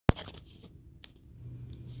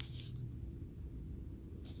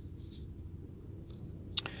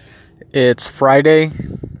It's Friday,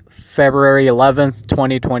 February 11th,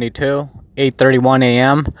 2022, 8:31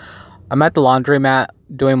 a.m. I'm at the laundromat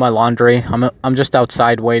doing my laundry. I'm just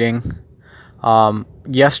outside waiting.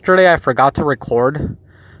 Yesterday I forgot to record.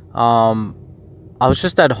 Um, I was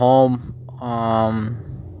just at home. I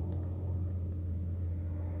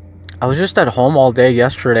was just at home all day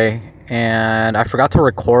yesterday and I forgot to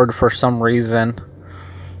record for some reason.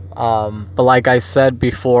 But like I said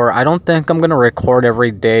before, I don't think I'm gonna record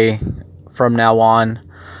every day from now on.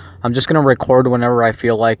 I'm just gonna record whenever I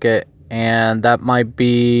feel like it, and that might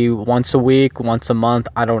be once a week, once a month.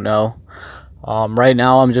 I don't know. Right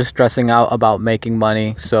now, I'm just stressing out about making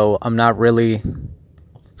money, so I'm not really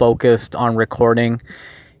focused on recording.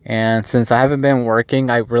 And since I haven't been working,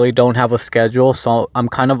 I really don't have a schedule, so I'm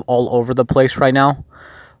kind of all over the place right now.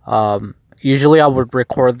 Usually I would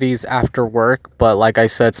record these after work, but like I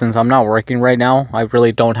said, since I'm not working right now, I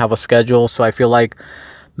really don't have a schedule, so I feel like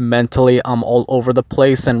mentally I'm all over the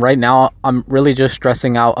place, and right now I'm really just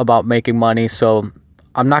stressing out about making money, so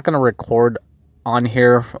I'm not going to record on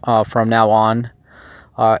here from now on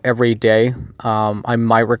every day. I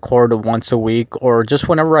might record once a week or just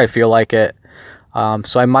whenever I feel like it.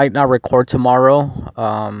 So I might not record tomorrow.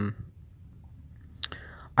 I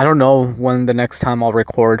don't know when the next time I'll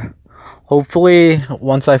record. Hopefully,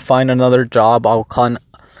 once I find another job, I'll kind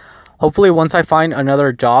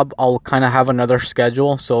of have another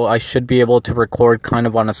schedule, so I should be able to record kind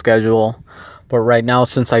of on a schedule. But right now,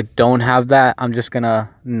 since I don't have that, I'm just gonna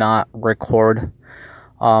not record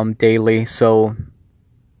daily. So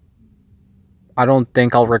I don't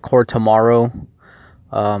think I'll record tomorrow.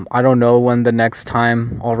 I don't know when the next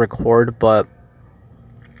time I'll record, but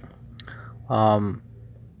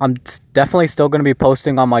I'm definitely still going to be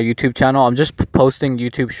posting on my YouTube channel. I'm just posting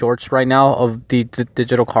YouTube shorts right now of the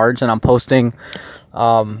digital cards, and I'm posting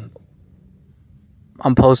on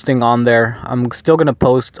there. I'm still going to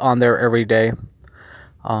post on there every day.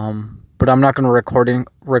 But I'm not going to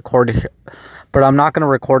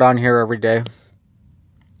record on here every day.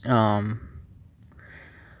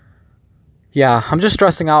 Yeah, I'm just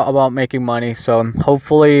stressing out about making money, so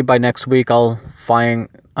hopefully by next week I'll find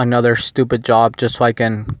another stupid job just so I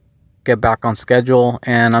can get back on schedule,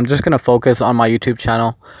 and I'm just gonna focus on my YouTube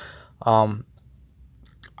channel.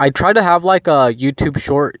 I try to have like a YouTube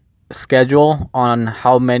short schedule on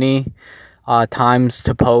how many times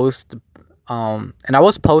to post, and I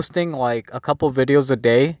was posting like a couple videos a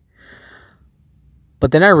day,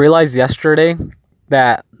 but then I realized yesterday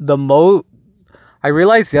that the more I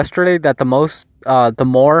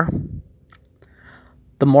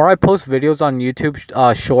post videos on YouTube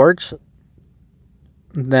shorts,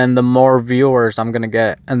 then the more viewers I'm gonna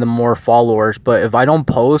get and the more followers. But if I don't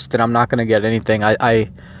post, then I'm not gonna get anything.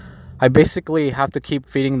 I basically have to keep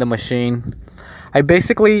feeding the machine. I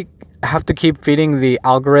basically have to keep feeding the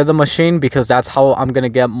algorithm machine, because that's how I'm gonna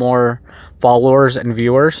get more followers and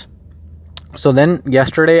viewers. So then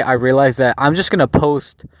yesterday I realized that I'm just gonna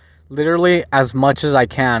post literally as much as I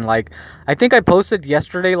can. Like, I think I posted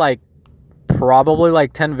yesterday like probably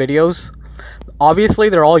like 10 videos. Obviously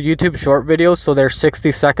they're all YouTube short videos, so they're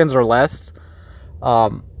 60 seconds or less.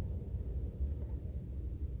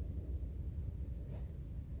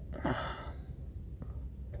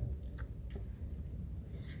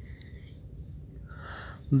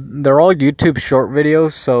 They're all YouTube short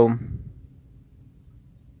videos,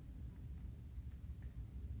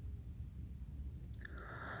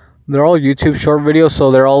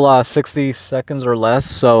 so they're all 60 seconds or less.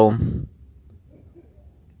 So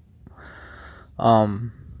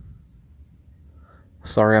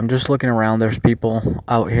sorry, I'm just looking around. There's people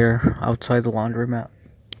out here outside the laundromat.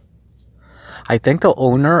 I think the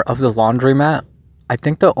owner of the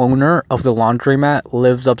laundromat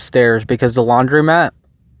lives upstairs, because the laundromat,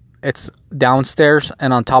 it's downstairs,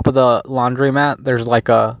 and on top of the laundromat there's like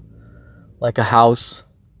a house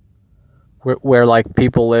where like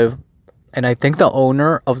people live, and I think the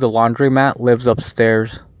owner of the laundromat lives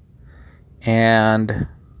upstairs, and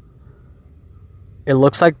it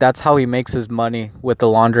looks like that's how he makes his money with the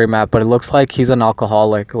laundromat. But it looks like he's an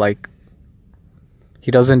alcoholic. Like,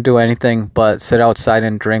 he doesn't do anything but sit outside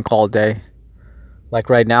and drink all day. Like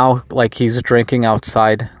right now, like he's drinking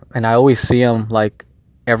outside, and I always see him like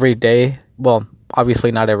every day. Well,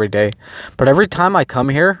 obviously not every day, but every time I come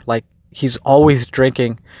here, like, he's always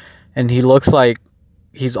drinking, and he looks like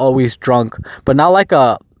he's always drunk, but not like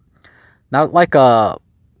a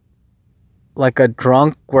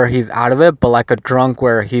drunk where he's out of it, but like a drunk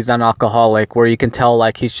where he's an alcoholic, where you can tell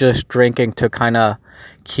like he's just drinking to kind of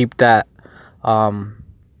keep that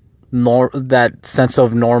that sense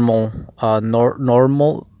of normalcy.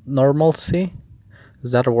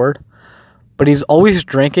 Is that a word? but he's always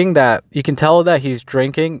drinking. That you can tell that he's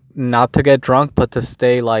drinking not to get drunk, but to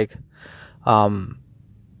stay like, I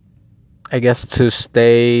guess to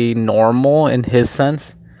stay normal in his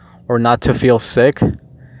sense, or not to feel sick.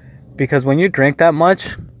 Because when you drink that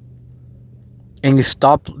much and you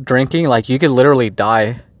stop drinking, like you could literally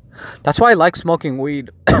die. That's why I like smoking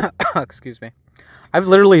weed. Excuse me. I've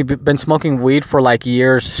literally been smoking weed for like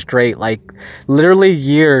years straight, like literally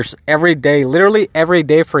years, every day, literally every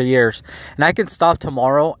day for years. And I can stop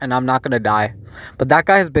tomorrow and I'm not going to die. But that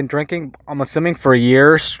guy has been drinking, I'm assuming, for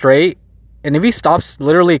years straight. And if he stops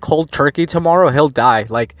literally cold turkey tomorrow, he'll die.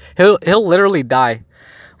 Like he'll literally die,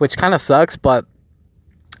 which kind of sucks. But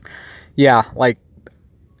yeah, like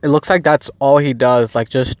it looks like that's all he does, like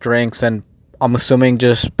just drinks, and I'm assuming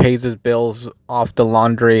just pays his bills off the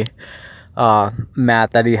laundry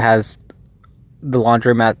mat that he has, the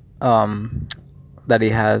laundry mat that he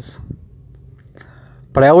has.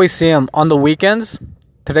 But I always see him on the weekends.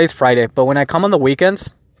 Today's Friday, but when I come on the weekends,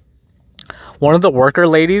 one of the worker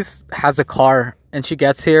ladies has a car and she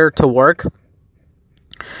gets here to work,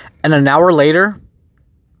 and an hour later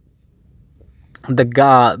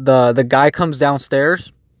the guy comes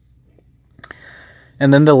downstairs,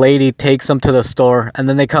 and then the lady takes him to the store, and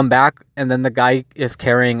then they come back, and then the guy is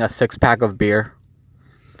carrying a 6-pack of beer.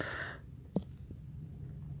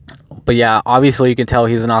 But yeah, obviously you can tell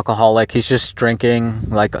he's an alcoholic. He's just drinking,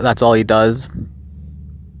 like that's all he does.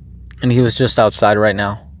 And he was just outside right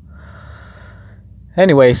now.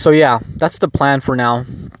 Anyway, so yeah, that's the plan for now.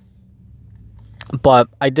 But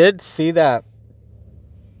I did see that,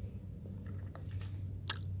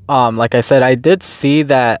 like I said, I did see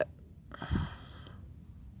that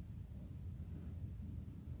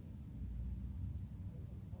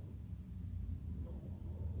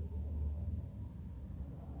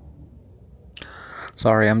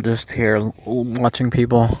sorry, I'm just here watching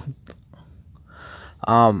people.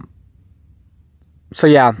 So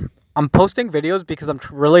yeah, I'm posting videos because I'm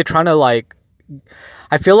really trying to, like,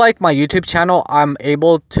 I feel like my YouTube channel, I'm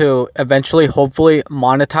able to eventually hopefully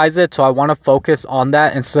monetize it, so I want to focus on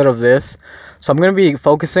that instead of this. So I'm going to be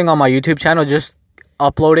focusing on my YouTube channel, just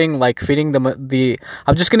uploading, like feeding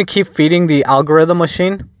I'm just going to keep feeding the algorithm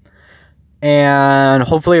machine, and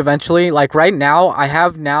hopefully eventually, like right now I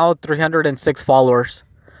have now 306 followers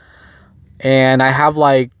and I have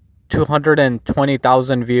like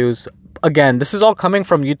 220,000 views. Again, this is all coming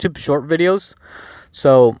from YouTube short videos.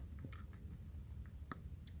 So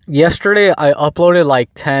yesterday I uploaded like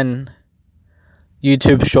 10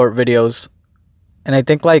 YouTube short videos, and I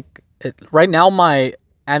think like right now my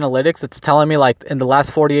analytics, it's telling me like in the last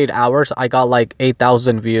 48 hours I got like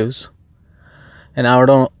 8,000 views. And I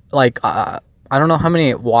don't like I don't know how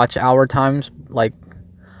many watch hour times, like,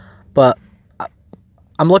 but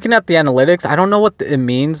I'm looking at the analytics. I don't know what it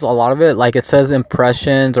means, a lot of it. Like it says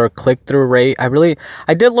impressions or click-through rate. I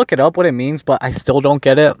did look it up what it means, but I still don't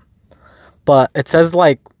get it. But it says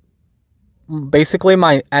like basically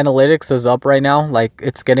my analytics is up right now, like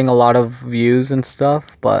it's getting a lot of views and stuff.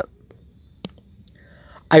 But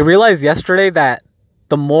I realized yesterday that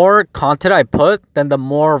the more content I put, then the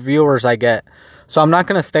more viewers I get. So I'm not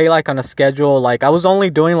going to stay like on a schedule. Like I was only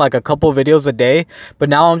doing like a couple videos a day, but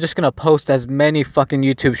now I'm just going to post as many fucking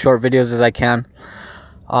YouTube short videos as I can.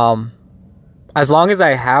 As long as I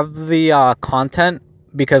have the content,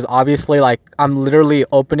 because obviously like I'm literally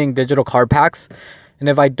opening digital card packs, and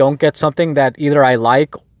if I don't get something that either I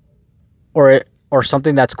like or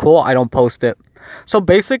something that's cool, I don't post it. So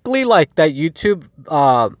basically like that YouTube,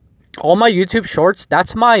 all my YouTube shorts,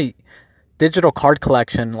 that's my digital card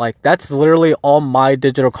collection. Like that's literally all my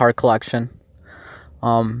digital card collection.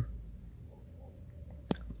 But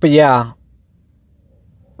yeah,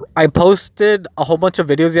 I posted a whole bunch of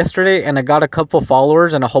videos yesterday and I got a couple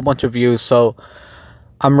followers and a whole bunch of views. So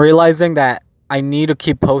I'm realizing that I need to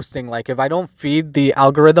keep posting. Like if I don't feed the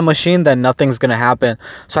algorithm machine, then nothing's gonna happen.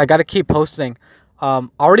 So I gotta keep posting. I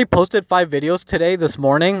already posted 5 videos today, this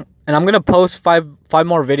morning, and I'm gonna post five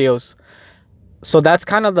more videos. So that's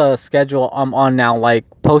kind of the schedule I'm on now, like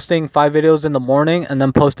posting 5 videos in the morning and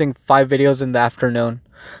then posting 5 videos in the afternoon.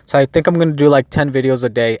 So I think I'm going to do like 10 videos a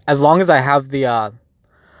day, as long as I have the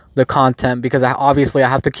content, because obviously I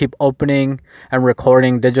have to keep opening and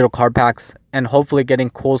recording digital card packs and hopefully getting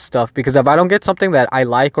cool stuff, because if I don't get something that I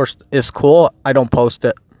like or is cool, I don't post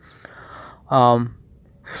it.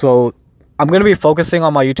 So I'm going to be focusing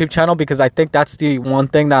on my YouTube channel, because I think that's the one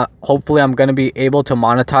thing that hopefully I'm going to be able to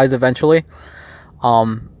monetize eventually.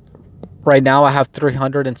 Right now I have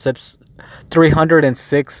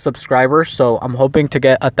 306 subscribers, so I'm hoping to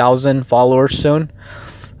get 1,000 followers soon.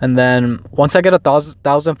 And then once I get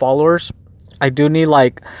 1,000 followers, I do need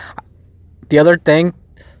like, the other thing,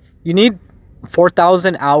 you need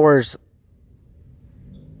 4,000 hours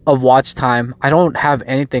of watch time. I don't have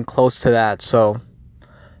anything close to that, so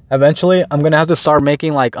eventually I'm gonna have to start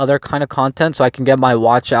making like other kind of content so I can get my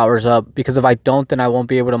watch hours up, because if I don't, then I won't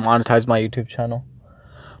be able to monetize my YouTube channel.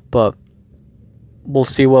 But we'll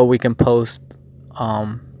see what we can post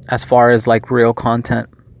as far as like real content.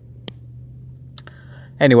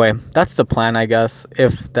 Anyway, that's the plan, I guess,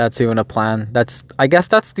 if that's even a plan. I guess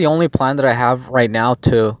that's the only plan that I have right now,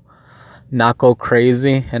 to not go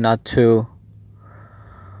crazy and not to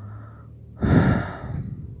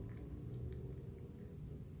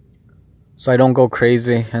so I don't go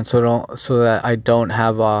crazy, and so that I don't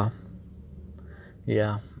have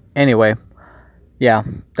yeah. Anyway, yeah,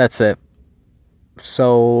 that's it.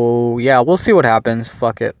 So yeah, we'll see what happens.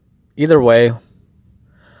 Fuck it. Either way,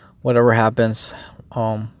 whatever happens,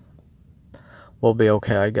 we'll be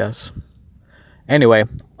okay, I guess. Anyway,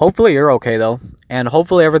 hopefully you're okay though, and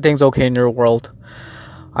hopefully everything's okay in your world.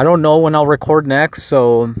 I don't know when I'll record next,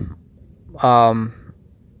 so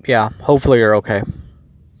yeah, hopefully you're okay.